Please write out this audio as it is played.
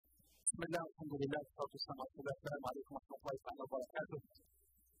بسم الله والحمد لله والصلاة والسلام السلام عليكم ورحمة الله تعالى وبركاته.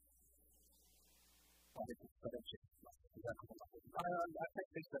 وعليكم السلام شيخ. جزاكم الله خير. I think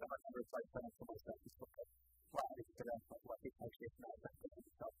they said about 105 to myself. It's okay. وعليكم السلام ورحمة الله وبركاته. شيخنا أهلا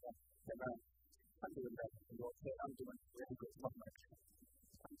وسهلا. تمام. الحمد لله. I'm doing very good. Not much.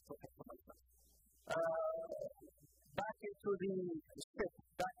 I'm so happy for myself. Back into the script,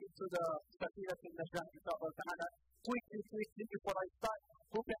 back into the Safira in Najah, inshallah ta'ala. Quickly, before I start,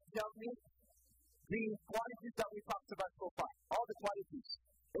 who can tell me the qualities that we talked about so far? All the qualities,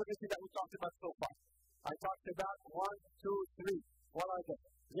 everything that we talked about so far. I talked about 1, 2, 3. What are they?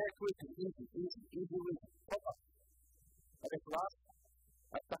 Very quickly, easy reading. Hold on. Al-Ikhlas,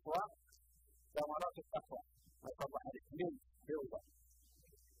 Al-Taqwa, Damarat Al-Taqwa. MashaAllah, al-Ikmin, very well.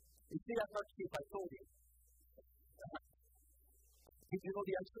 You see that much if I told you. Did you know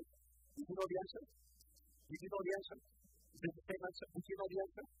the answer? Did you know the answer? Did you know the answer? Is it the same answer? Did you know the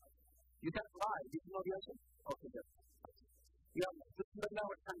answer? You can't lie. Did you know the answer? Okay, good. Yeah, Bismillah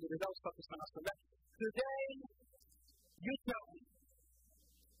walhamdulillah wa salatu wa salam. Today, you tell me,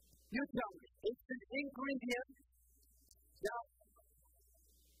 it's an ingredient that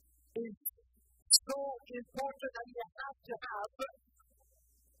is so important that you have to have,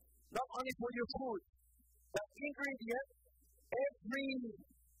 not only for your food. That ingredient, every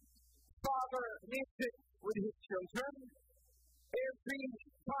father needs it with his children, every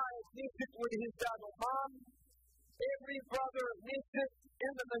child needs it with his dad or mom, every brother needs it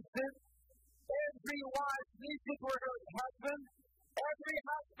in the masjid, every wife needs it with her husband, every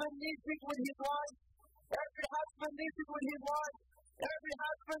husband needs it with his wife, every husband needs it with his wife, every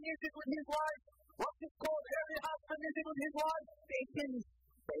husband needs it with his wife. What's it called? Every husband needs it with his wife? Patience.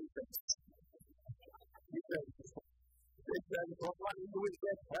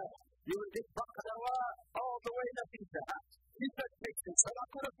 You will get baqarawa all the way to Pizza. He said patience. And I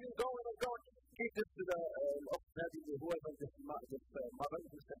could have been going and going. Give this to the whoever this mother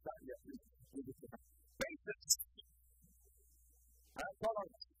who said that. Yes, patience.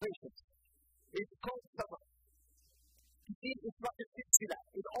 Tolerance, patience. It's called sabr. You see, it's not a silsila.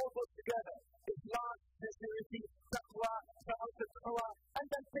 It all goes together. Islam, sincerity, taqwa, taqwa, and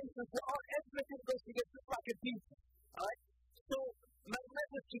then patience. Everything goes together just like a piece. Alright? So, my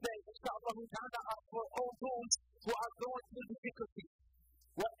message today, inshallah ta'ala, are for all those who are going through difficulty.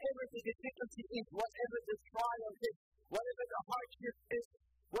 Whatever the difficulty is, whatever the trial is, whatever the hardship is,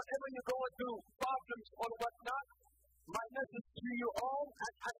 whatever you're going through, problems or whatnot, my message to you all,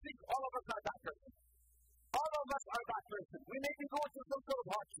 and I think all of us are that person. All of us are that person. We may be going through some sort of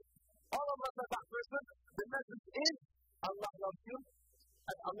hardship. All of us are that person. The message is, Allah loves you,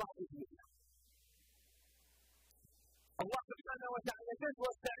 and Allah is with you. Allah subhanahu wa ta'ala says,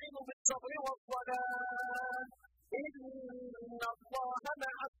 وَاسْتَعِينُوا بِالصَّبْرِ وَالصَّلَاةِ إِنَّ اللَّهَ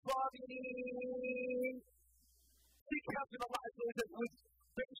مَعَ الصَّابِرِينَ. Seek help in Allah with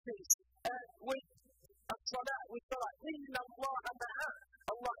patience and with as-salah, with salah. إِنَّ اللَّهَ مَعَ.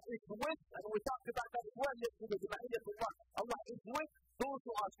 Allah is with, and we talked about that as well yesterday, Allah is with those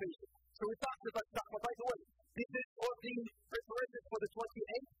who are patient. So we talked about taqwa. By the way, this is for the preparation for the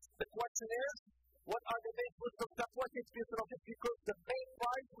 28th, the questionnaires. What are the main fruits of taqwa? Because the main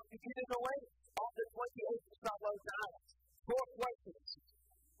prize will be given away on the 28th, inshallah ta'ala. 4 questions.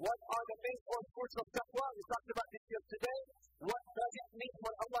 What are the main fruits of taqwa? We talked about this yesterday. What does it mean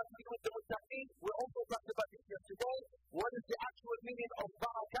for Allah to be with the muttaqeen? We also talked about this yesterday. What is the actual meaning of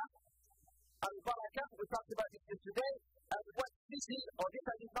barakah? Al-barakah, we talked about this yesterday. And what city, or this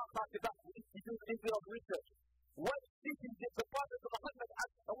I did not talk about, we need to do a little bit of research. What city did the Prophet Muhammad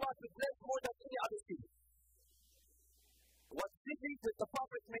ask Allah to bless more than any other city? What city did the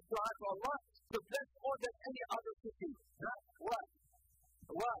Prophet make dua to Allah to bless more than any other city? What?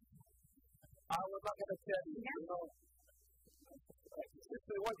 I was not going to tell you, you know.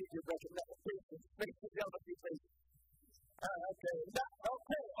 What did you recommend? Please, the other people. Okay.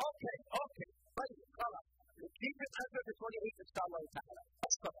 Keep it under the 28th inshallah ta'ala.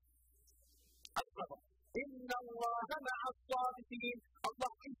 As-sabr. Inna Allah ma'a as-sabirin.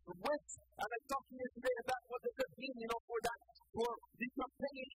 Allah is with. And I talked to you today about what does it mean, for that, for the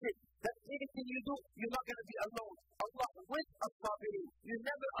companionship, that anything you do, you're not going to be alone. Allah with as-sabirin. You're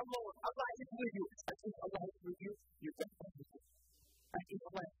never alone. Allah is with you. And if Allah is with you, you can everything. And if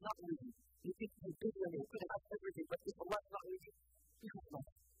Allah is not with you, you think you're good and you could have everything, but if Allah is not with you, you have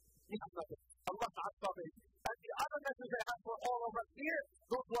nothing. You have nothing. Allah as-sabirin. And the other message I have for all of us here,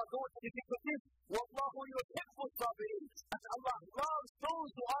 those who are going through difficulties, وَاللَّهُ يُحِبُّ الصَّابِرِينَ. And Allah loves those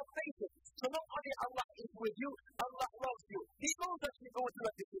who are patient. So not only Allah is with you, Allah loves you. He knows that you're going through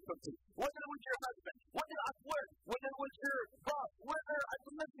a difficulty. Whether with your husband, whether at work, whether with your boss, whether at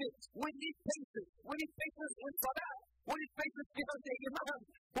the masjid, we need patience with salah. We need patience behind the imam.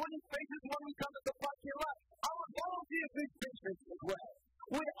 We need patience when we come to the parking lot. Our volunteers need patience as well.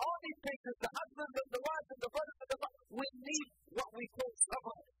 We all need patience. The husbands and the wives and the brothers and the mothers. We need what we call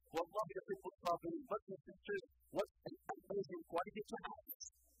sabr. Wallahi, the people of brothers and sisters, what an amazing quality to have.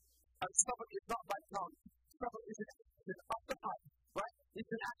 And sabr is not by tongue. Sabr is of the heart. Right?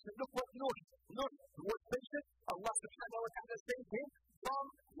 It's an action. Look what Nuh was patient. Allah subhanahu wa ta'ala saved him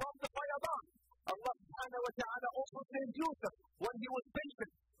from the fayadan. Allah subhanahu wa ta'ala also saved Yusuf when he was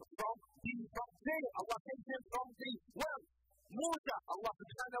patient from jail. Allah saved him from the well. Musa, Allah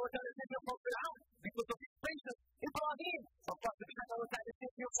subhanahu wa ta'ala saved him from Fir'aun because of his patience. Ibrahim, Allah subhanahu wa ta'ala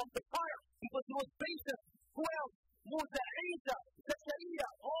saved him from the fire because he was patient. Who else? Musa, Isa, Zakaria,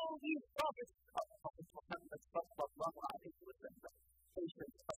 all these prophets. Prophet Muhammad sallallahu alayhi wa sallam.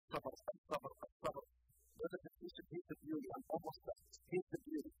 Patience, sabr. Brothers and sisters, here's the beauty. I'm almost done. Here's the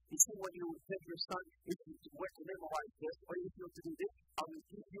beauty. You see, when you tell your son, if you were to memorize this, or if you were to do this, I will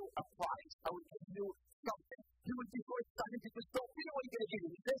give you a prize. I will give you something. You will be so excited because don't you know what you're going to give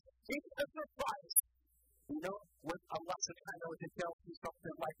you. He says, it's a surprise. You know, when Allah subhanahu wa ta'ala tells you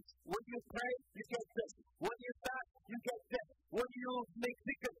something like, when you pray, you get this. When you fast, you get this. When you make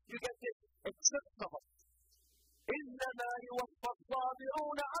zikr, you get this. Except sabr. إنما يوفى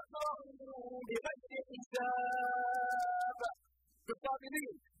الصابرون أجرهم بغير حساب. The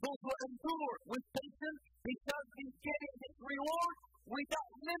Sabirin, those who endure with patience, because he's getting his reward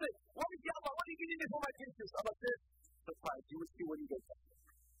without limit. What is Allah? What are you giving me for my patience? Allah says, surprise, you will see when you get there.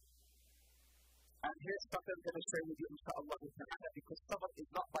 And here's something I'm going to share with you, inshaAllah, because sabr is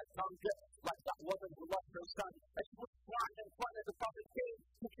not by tongue, like that woman who lost her son. And she was crying in front of the Prophet came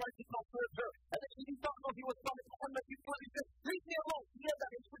to try to comfort her. And then she did not know he was Prophet Muhammad. He said, leave me alone. He had that.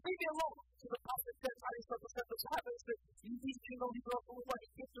 He said, leave me alone. So the Prophet said, the Sahaba said, you need to know he brought Allah. He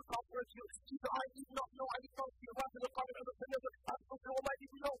came to comfort you. She said, I did not know. I did not see Allah to the Prophet of the Prophet. I spoke to Allah. I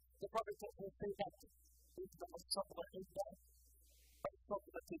didn't know. The Prophet said, don't say that. It's the most sabr is that. But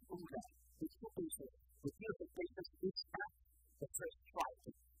sabr is ula. It's so patient. The beautiful patience is at the first try.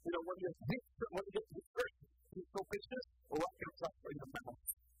 You know, when you get the first, you're so patient, or what comes up for your mouth?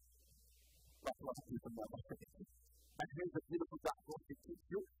 That's what people know. And here's the beautiful document to teach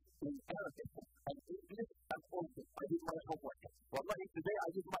you in Arabic and English and Urdu. I did my homework. Wallahi, today I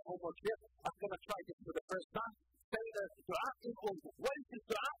did my homework here. I'm going to try this for the first time. Say the dua in Urdu. What is this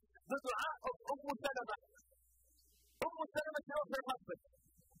dua? The dua of Salama. Salama tells her husband.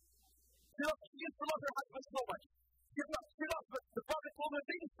 She used to love her husband so much. She loves the Prophet told her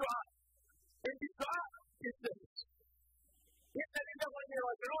this dua. And this dua is this. إِنَّ غَيْرَ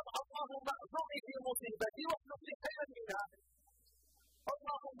رَجُلٌ اللهم أعذرني في مصيبتي واخلفني خيرا منها.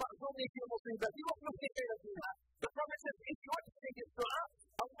 اللهم أعذرني في مصيبتي واخلفني خيرا منها. The Prophet says, if you want to say this dua,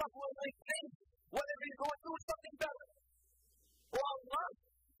 Allah will make things, whatever you're going through, something better. Oh Allah,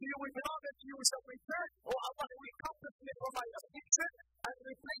 to you we belong and to you we shall return. Oh Allah, we comfort me from my affliction and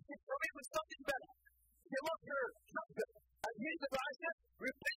replace it for me with something better. She loved her husband. And here's the dua says,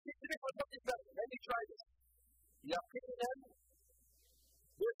 replace it today for something better. Let me try this. يقينا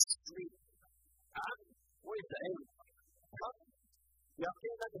بالسليم. Where's the aim?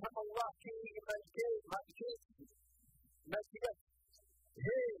 يقينا هم الله في مسجد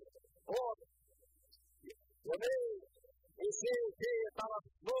هي اور ومن يصير في طرف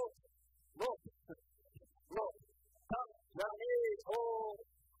لو يعني او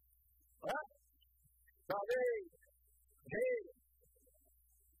صحيح هي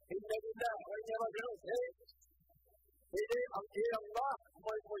إن لله وإنا راجعون هي إلى الله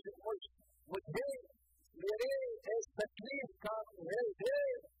مجھے میرے اس تکلیف کا دے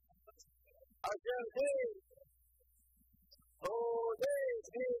اجر دے او دے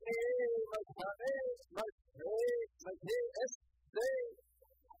مجھے اس دے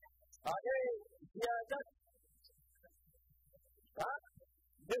آگے زیادت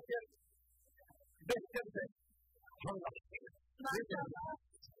بہتر دے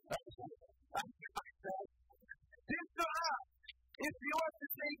This dua, if you want to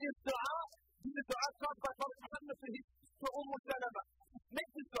say this dua taught by Prophet Muhammad to Salama.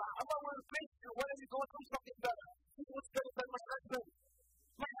 Make this dua. Allah will replace you whenever you go through something better. He was better than my husband.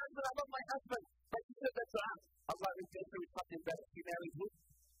 I love my husband. But he said that dua. Allah replaced you with something better. He married who?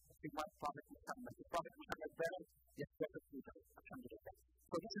 He married Prophet Muhammad. The Prophet Muhammad better, yes, better to you. Alhamdulillah.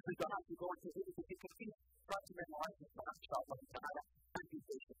 So this is the dua. You go into it, if you can try to memorize